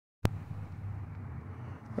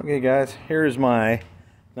Okay guys, here's my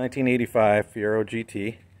 1985 Fiero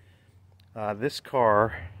GT. This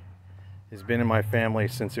car has been in my family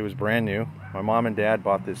since it was brand new. My mom and dad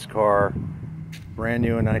bought this car brand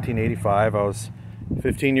new in 1985. I was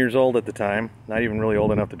 15 years old at the time, not even really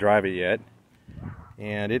old enough to drive it yet.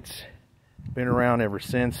 And it's been around ever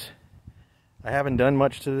since. I haven't done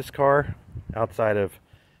much to this car outside of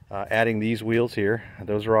adding these wheels here.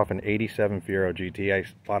 Those are off an 87 Fiero GT. I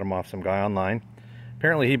bought them off some guy online.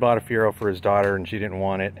 Apparently he bought a Fiero for his daughter and she didn't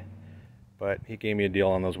want it, but he gave me a deal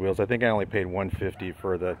on those wheels. I think I only paid $150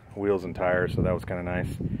 for the wheels and tires, so that was kind of nice.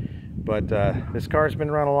 But this car's been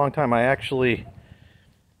around a long time. I actually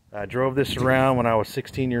drove this around when I was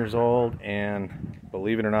 16 years old, and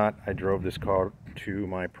believe it or not, I drove this car to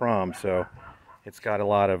my prom, so it's got a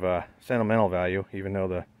lot of sentimental value, even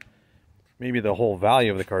though maybe the whole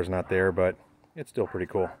value of the car is not there, but it's still pretty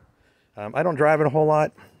cool. I don't drive it a whole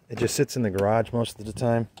lot. It just sits in the garage most of the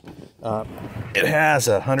time. It has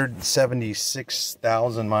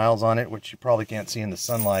 176,000 miles on it, which you probably can't see in the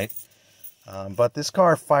sunlight. But this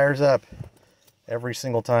car fires up every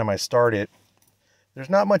single time I start it. There's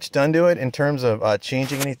not much done to it in terms of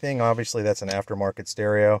changing anything. Obviously, that's an aftermarket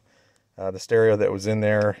stereo. The stereo that was in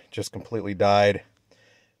there just completely died.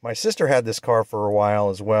 My sister had this car for a while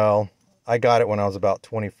as well. I got it when I was about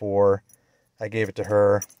 24. I gave it to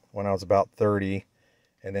her when I was about 30.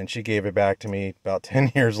 And then she gave it back to me about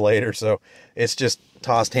 10 years later. So it's just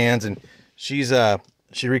tossed hands, and she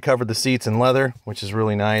recovered the seats in leather, which is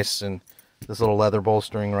really nice. And this little leather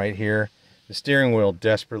bolstering right here. The steering wheel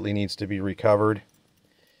desperately needs to be recovered.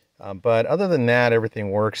 But other than that,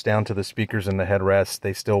 everything works down to the speakers and the headrests.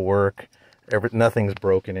 They still work. Nothing's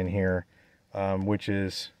broken in here, which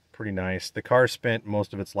is pretty nice. The car spent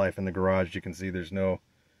most of its life in the garage. You can see there's no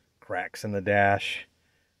cracks in the dash,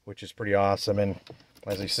 which is pretty awesome. And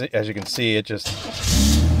as you can see, it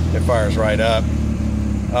fires right up.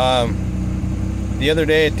 The other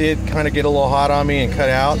day it did kind of get a little hot on me and cut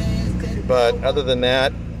out, but other than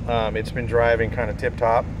that, it's been driving kind of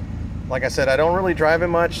tip-top. Like I said, I don't really drive it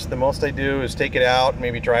much. The most I do is take it out,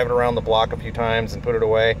 maybe drive it around the block a few times and put it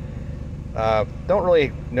away. Don't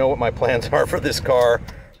really know what my plans are for this car.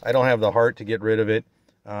 I don't have the heart to get rid of it.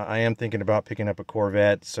 I am thinking about picking up a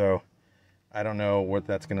Corvette, so I don't know what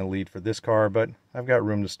that's going to lead for this car, but I've got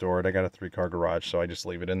room to store it. I got a 3-car garage, so I just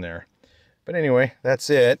leave it in there. But anyway, that's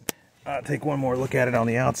it. I'll take one more look at it on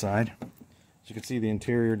the outside. As you can see, the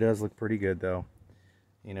interior does look pretty good, though.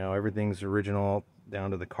 You know, everything's original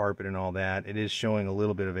down to the carpet and all that. It is showing a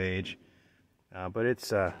little bit of age, but it's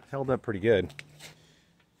held up pretty good.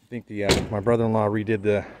 I think my brother-in-law redid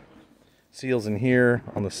the seals in here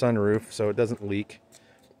on the sunroof so it doesn't leak.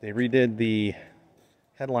 They redid the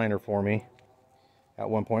headliner for me at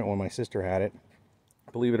one point when my sister had it.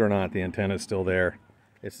 Believe it or not, the antenna is still there.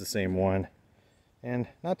 It's the same one, and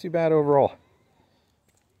not too bad overall.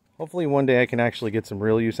 Hopefully one day I can actually get some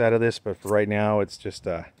real use out of this, but for right now it's just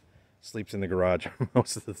sleeps in the garage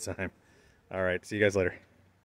most of the time. All right, see you guys later.